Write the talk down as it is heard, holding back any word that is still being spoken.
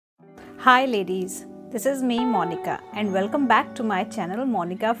Hi ladies, this is me Monica and welcome back to my channel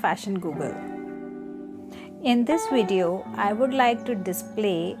Monica Fashion Google. In this video, I would like to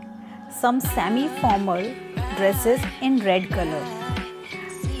display some semi-formal dresses in red color.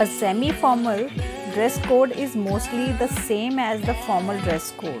 A semi-formal dress code is mostly the same as the formal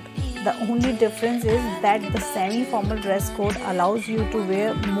dress code. The only difference is that the semi-formal dress code allows you to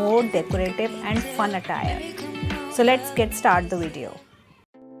wear more decorative and fun attire. So let's get started the video.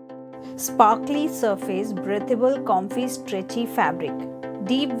 Sparkly surface, breathable, comfy, stretchy fabric.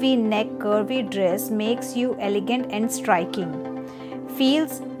 Deep V-neck curvy dress makes you elegant and striking.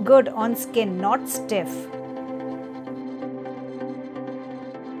 Feels good on skin, not stiff.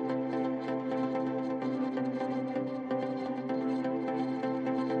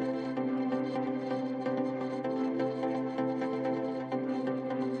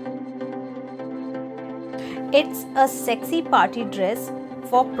 It's a sexy party dress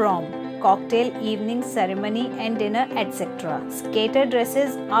for prom, cocktail, evening ceremony and dinner, etc. Skater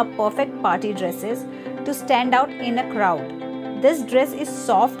dresses are perfect party dresses to stand out in a crowd. This dress is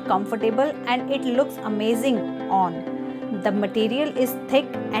soft, comfortable and it looks amazing on. The material is thick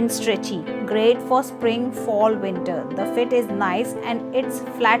and stretchy, great for spring, fall, winter. The fit is nice and it's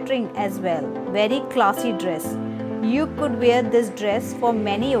flattering as well. Very classy dress. You could wear this dress for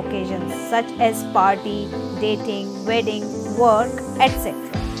many occasions such as party, dating, wedding, work, etc.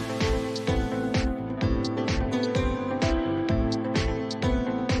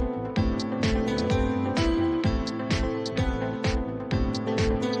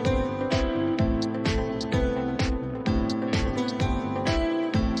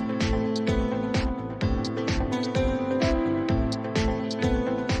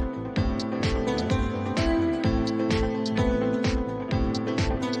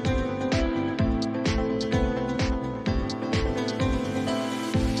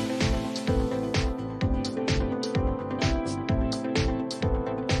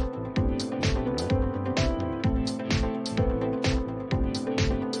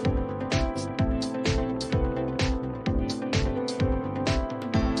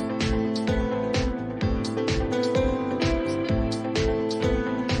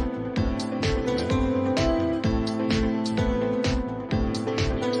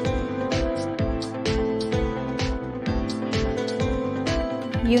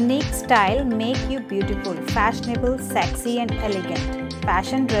 Unique style make you beautiful, fashionable, sexy and elegant.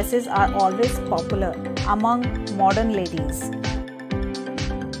 Fashion dresses are always popular among modern ladies.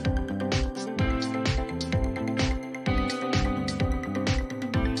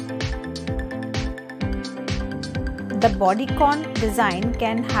 The bodycon design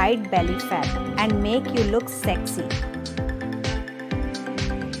can hide belly fat and make you look sexy.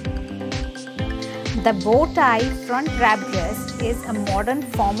 The bow tie front wrap dress is a modern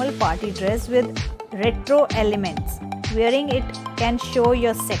formal party dress with retro elements. Wearing it can show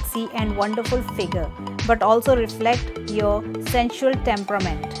your sexy and wonderful figure, but also reflect your sensual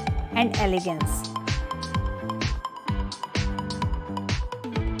temperament and elegance.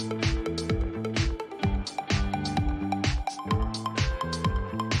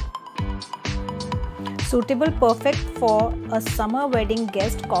 Suitable, perfect for a summer wedding,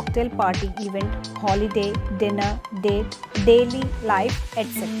 guest, cocktail party, event, holiday, dinner, date, daily life,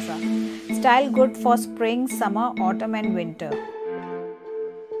 etc. Style good for spring, summer, autumn and winter.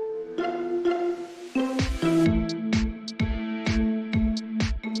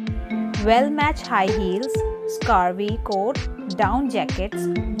 Well-matched high heels, scarvy coat, down jackets,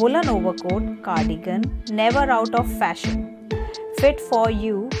 woolen overcoat, cardigan, never out of fashion. Fit for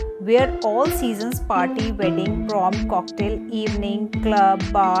you. Wear all seasons, party, wedding, prom, cocktail, evening, club,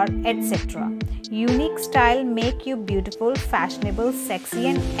 bar, etc. Unique style make you beautiful, fashionable, sexy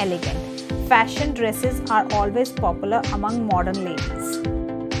and elegant. Fashion dresses are always popular among modern ladies.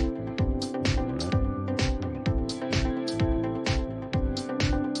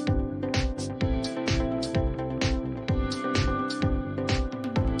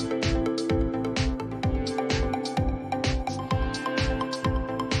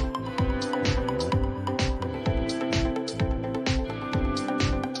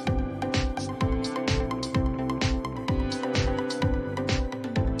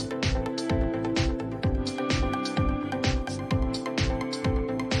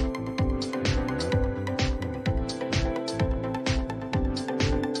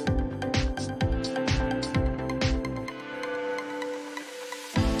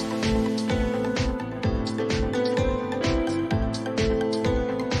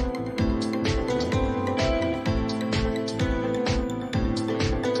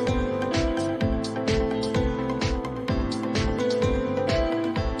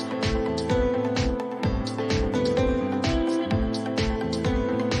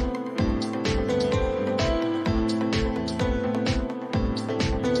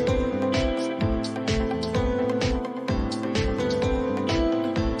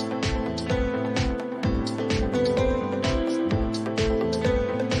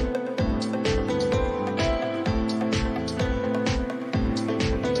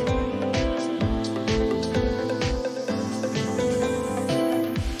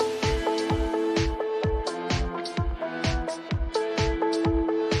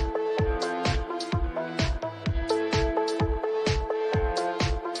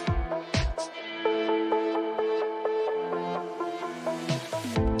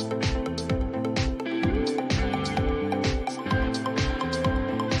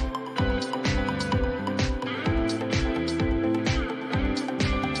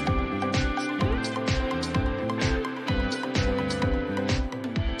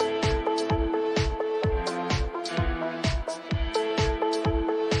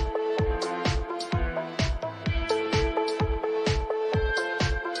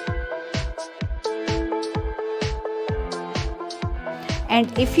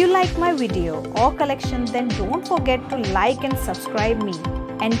 And if you like my video or collection, then don't forget to like and subscribe me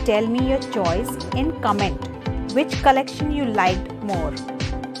and tell me your choice in comment which collection you liked more.